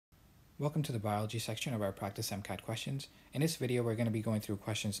Welcome to the biology section of our practice MCAT questions. In this video, we're going to be going through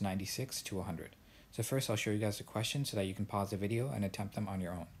questions 96 to 100. So first, I'll show you guys the questions so that you can pause the video and attempt them on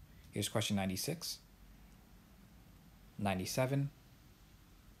your own. Here's question 96, 97,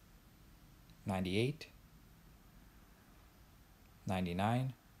 98,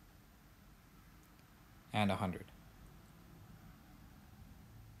 99, and 100.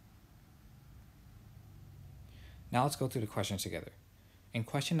 Now let's go through the questions together. In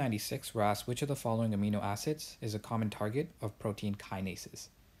question 96, we're asked which of the following amino acids is a common target of protein kinases.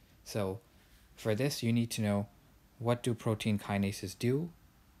 So for this, you need to know what do protein kinases do,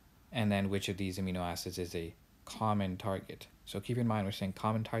 and then which of these amino acids is a common target. So keep in mind, we're saying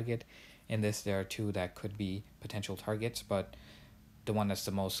common target. In this, there are two that could be potential targets, but the one that's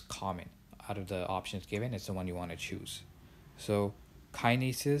the most common out of the options given is the one you want to choose. So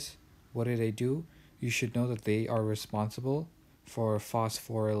kinases, what do they do? You should know that they are responsible for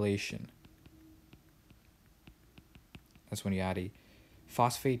phosphorylation. That's when you add a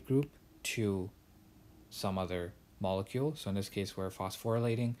phosphate group to some other molecule. So in this case, we're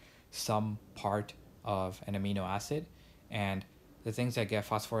phosphorylating some part of an amino acid, and the things that get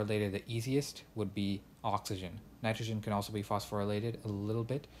phosphorylated the easiest would be oxygen. Nitrogen can also be phosphorylated a little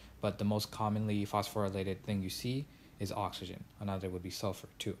bit, but the most commonly phosphorylated thing you see is oxygen. Another would be sulfur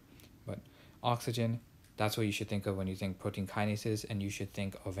too, but oxygen, that's what you should think of when you think protein kinases, and you should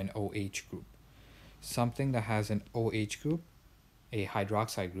think of an OH group. Something that has an OH group, a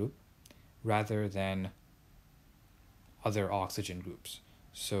hydroxide group, rather than other oxygen groups.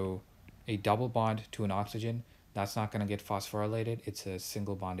 So a double bond to an oxygen, that's not going to get phosphorylated. It's a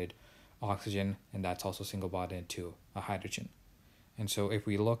single bonded oxygen, and that's also single bonded to a hydrogen. And so if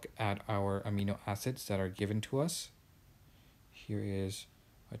we look at our amino acids that are given to us, here is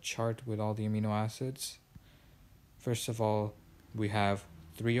a chart with all the amino acids. First of all, we have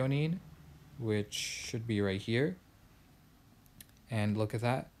threonine, which should be right here. And look at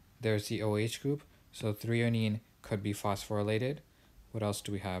that. There's the OH group. So threonine could be phosphorylated. What else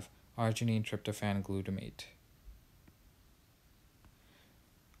do we have? Arginine, tryptophan, glutamate.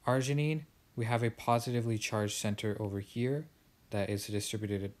 Arginine, we have a positively charged center over here that is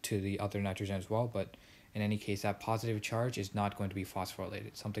distributed to the other nitrogen as well, but in any case, that positive charge is not going to be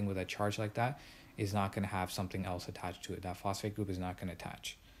phosphorylated. Something with a charge like that is not going to have something else attached to it. That phosphate group is not going to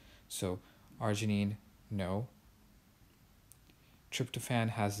attach. So arginine, no. Tryptophan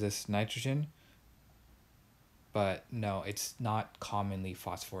has this nitrogen, but no, it's not commonly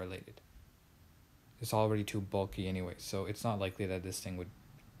phosphorylated. It's already too bulky anyway, so it's not likely that this thing would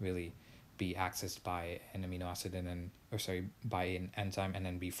really be accessed by an amino acid and then, by an enzyme and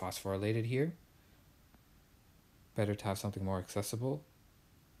then be phosphorylated here. Better to have something more accessible.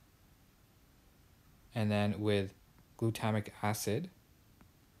 And then with glutamic acid,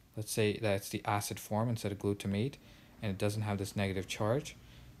 let's say that it's the acid form instead of glutamate, and it doesn't have this negative charge.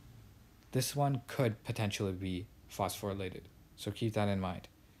 This one could potentially be phosphorylated, so keep that in mind.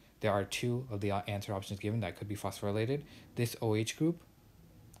 There are two of the answer options given that could be phosphorylated. This OH group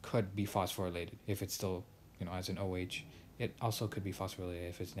could be phosphorylated if it's still, as an OH. It also could be phosphorylated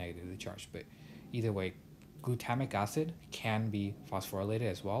if it's negatively charged, but either way, glutamic acid can be phosphorylated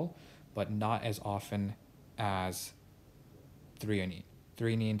as well, but not as often as threonine.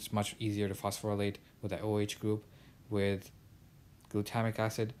 Threonine is much easier to phosphorylate with that OH group. With glutamic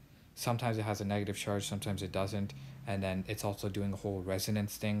acid, sometimes it has a negative charge, sometimes it doesn't, and then it's also doing a whole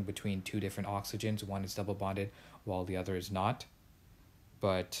resonance thing between two different oxygens. One is double bonded while the other is not,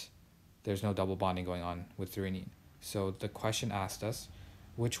 but there's no double bonding going on with threonine. So the question asked us,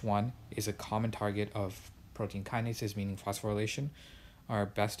 which one is a common target of protein kinases, meaning phosphorylation? Our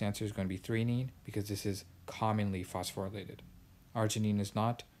best answer is going to be threonine because this is commonly phosphorylated. Arginine is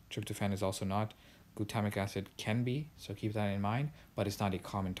not, tryptophan is also not, glutamic acid can be, so keep that in mind, but it's not a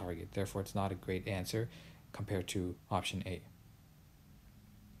common target. Therefore, it's not a great answer compared to option A.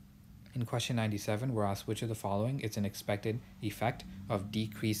 In question 97, we're asked which of the following is an expected effect of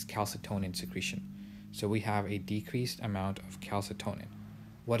decreased calcitonin secretion. So we have a decreased amount of calcitonin.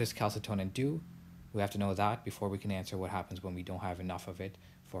 What does calcitonin do? We have to know that before we can answer what happens when we don't have enough of it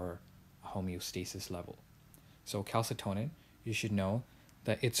for a homeostasis level. So calcitonin, you should know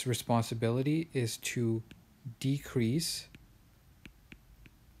that its responsibility is to decrease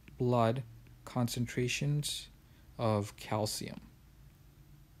blood concentrations of calcium.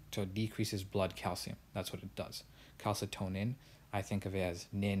 So it decreases blood calcium. That's what it does. Calcitonin, I think of it as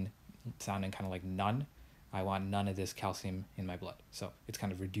nin, sounding kind of like none. I want none of this calcium in my blood. So it's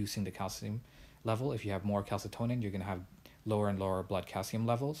kind of reducing the calcium level. If you have more calcitonin, you're going to have lower and lower blood calcium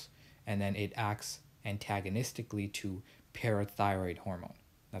levels, and then it acts antagonistically to parathyroid hormone.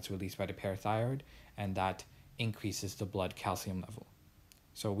 that's released by the parathyroid, and that increases the blood calcium level.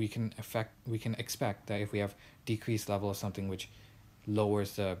 So we can expect that if we have decreased level of something which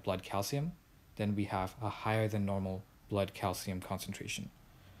lowers the blood calcium, then we have a higher than normal blood calcium concentration.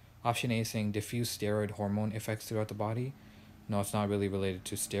 Option A is saying diffuse steroid hormone effects throughout the body. No, it's not really related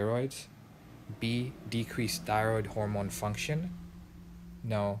to steroids. B, decreased thyroid hormone function.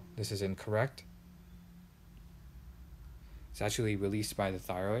 No, this is incorrect. It's actually released by the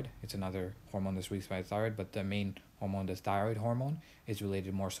thyroid. It's another hormone that's released by the thyroid, but the main hormone, the thyroid hormone, is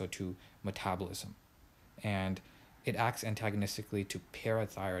related more so to metabolism. And it acts antagonistically to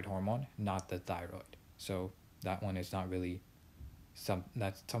parathyroid hormone, not the thyroid. So that one is not really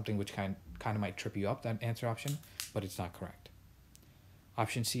that's something which kind of might trip you up, that answer option, but it's not correct.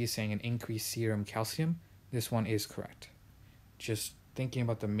 Option C is saying an increased serum calcium. This one is correct. Just thinking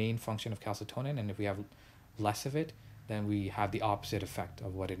about the main function of calcitonin, and if we have less of it, then we have the opposite effect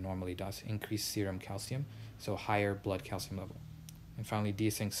of what it normally does, increased serum calcium, so higher blood calcium level. And finally, D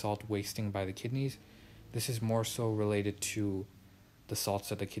is saying salt wasting by the kidneys. This is more so related to the salts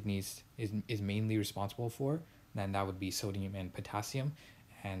that the kidneys is mainly responsible for, and that would be sodium and potassium,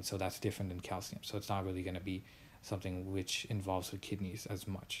 and so that's different than calcium. So it's not really going to be something which involves the kidneys as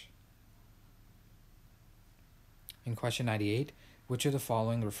much. In question 98, which of the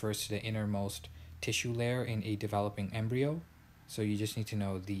following refers to the innermost tissue layer in a developing embryo? So you just need to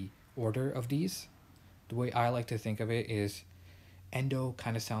know the order of these. The way I like to think of it is endo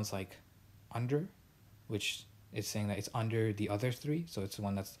kind of sounds like under, which is saying that it's under the other three, so it's the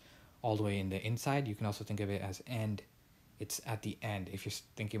one that's all the way in the inside. You can also think of it as end. It's at the end. If you're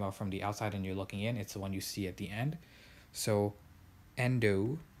thinking about from the outside and you're looking in, it's the one you see at the end. So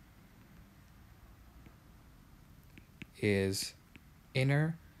endo is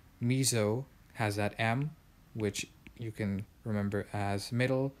inner, meso has that M, which you can remember as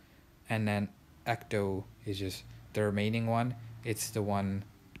middle, and then ecto is just the remaining one. It's the one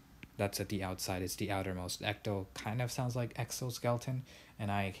that's at the outside. It's the outermost. Ecto kind of sounds like exoskeleton,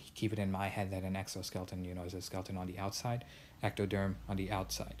 and I keep it in my head that an exoskeleton, is a skeleton on the outside, ectoderm on the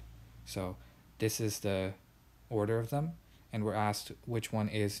outside. So this is the order of them, and we're asked which one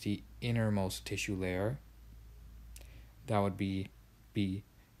is the innermost tissue layer. That would be the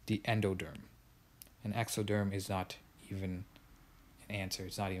endoderm. And exoderm is not even an answer.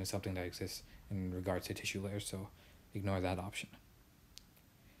 It's not even something that exists in regards to tissue layers, so ignore that option.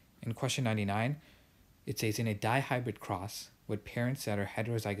 In question 99, it says in a dihybrid cross with parents that are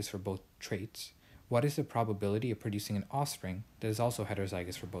heterozygous for both traits, what is the probability of producing an offspring that is also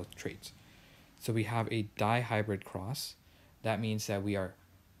heterozygous for both traits? So we have a dihybrid cross. That means that we are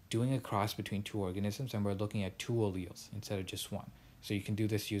doing a cross between two organisms and we're looking at two alleles instead of just one. So you can do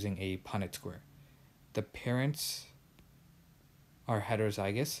this using a Punnett square. The parents are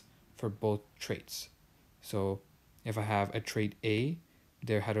heterozygous for both traits. So if I have a trait A,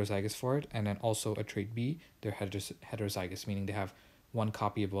 they're heterozygous for it, and then also a trait B, they're heterozygous, meaning they have one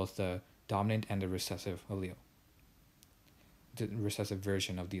copy of both the dominant and the recessive allele, the recessive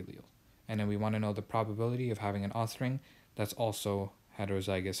version of the allele. And then we want to know the probability of having an offspring that's also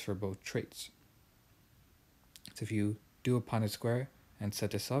heterozygous for both traits. So if you do a Punnett square and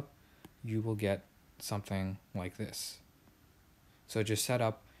set this up, you will get something like this. So just set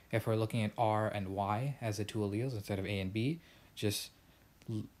up, if we're looking at R and Y as the two alleles instead of A and B, just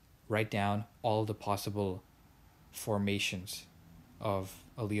write down all of the possible formations of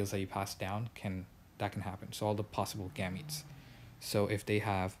alleles that you pass down that can happen. So all the possible gametes. So if they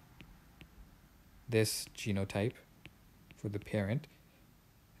have this genotype for the parent,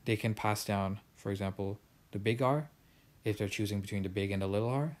 they can pass down, for example, the big R, if they're choosing between the big and the little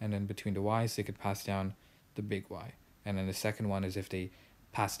r, and then between the y's, they could pass down the big Y. And then the second one is if they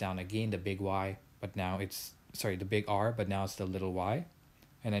pass down again the big Y, but now the big R, but now it's the little y.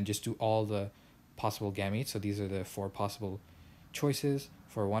 And then just do all the possible gametes. So these are the 4 possible choices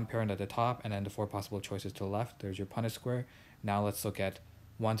for one parent at the top, and then the 4 possible choices to the left. There's your Punnett square. Now let's look at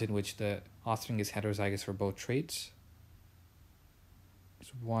ones in which the offspring is heterozygous for both traits.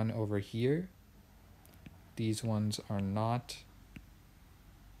 There's one over here. These ones are not.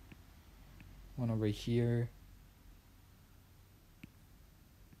 One over here.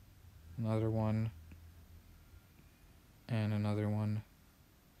 Another one. And another one.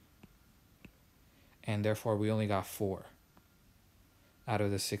 And therefore we only got 4 out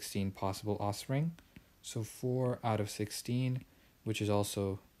of the 16 possible offspring. So 4 out of 16, which is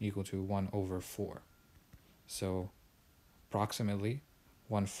also equal to 1 over 4. So approximately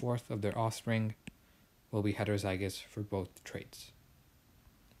 1/4 of their offspring will be heterozygous for both traits.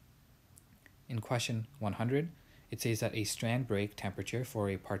 In question 100, It says that a strand break temperature for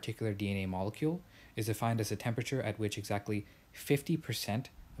a particular DNA molecule is defined as a temperature at which exactly 50%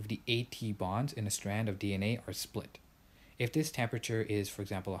 of the AT bonds in a strand of DNA are split. If this temperature is, for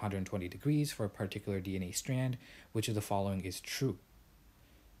example, 120 degrees for a particular DNA strand, which of the following is true?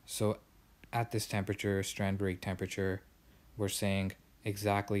 So at this temperature, strand break temperature, we're saying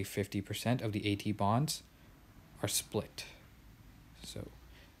exactly 50% of the AT bonds are split. So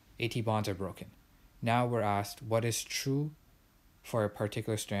AT bonds are broken. Now we're asked what is true for a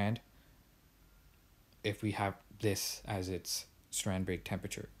particular strand if we have this as its strand break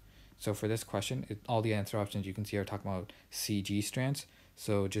temperature. So for this question, all the answer options you can see are talking about CG strands.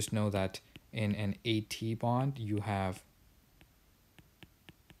 So just know that in an AT bond, you have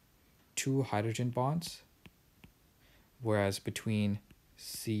 2 hydrogen bonds, whereas between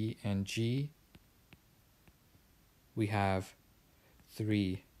C and G, we have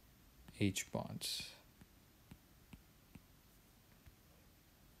 3 H bonds.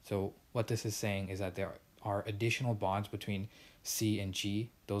 So what this is saying is that there are additional bonds between C and G,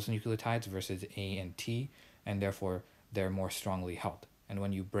 those nucleotides, versus A and T, and therefore they're more strongly held. And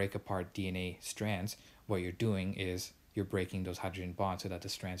when you break apart DNA strands, what you're doing is you're breaking those hydrogen bonds so that the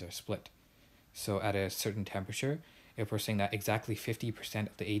strands are split. So at a certain temperature, if we're saying that exactly 50%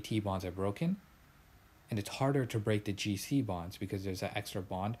 of the AT bonds are broken, and it's harder to break the GC bonds because there's that extra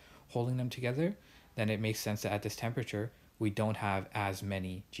bond holding them together, then it makes sense that at this temperature, we don't have as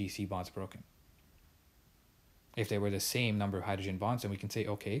many GC bonds broken. If they were the same number of hydrogen bonds, then we can say,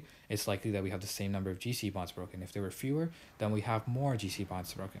 okay, it's likely that we have the same number of GC bonds broken. If they were fewer, then we have more GC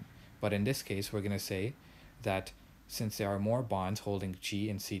bonds broken. But in this case, we're going to say that since there are more bonds holding G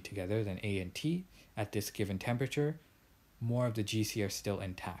and C together than A and T, at this given temperature, more of the GC are still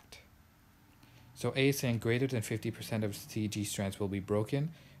intact. So A is saying greater than 50% of CG strands will be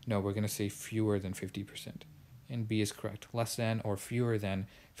broken. No, we're going to say fewer than 50%. And B is correct. Less than or fewer than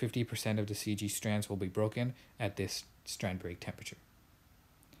 50% of the CG strands will be broken at this strand break temperature.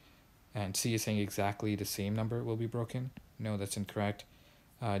 And C is saying exactly the same number will be broken. No, that's incorrect.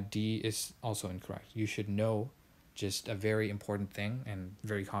 D is also incorrect. You should know just a very important thing and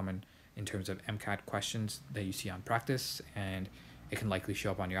very common in terms of MCAT questions that you see on practice, and it can likely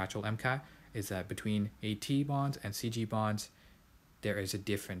show up on your actual MCAT, is that between AT bonds and CG bonds, there is a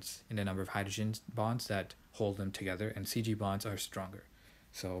difference in the number of hydrogen bonds that hold them together, and CG bonds are stronger.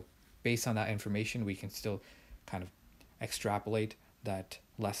 So based on that information, we can still kind of extrapolate that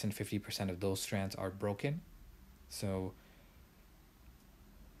less than 50% of those strands are broken. So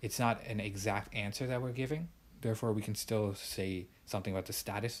it's not an exact answer that we're giving. Therefore, we can still say something about the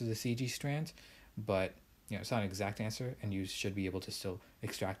status of the CG strands, but it's not an exact answer, and you should be able to still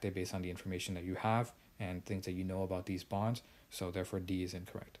extract it based on the information that you have and things that you know about these bonds. So therefore, D is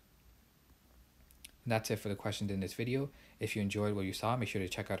incorrect. And that's it for the questions in this video. If you enjoyed what you saw, make sure to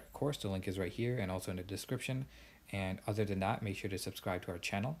check out our course. The link is right here and also in the description. And other than that, make sure to subscribe to our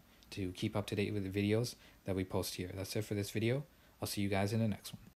channel to keep up to date with the videos that we post here. That's it for this video. I'll see you guys in the next one.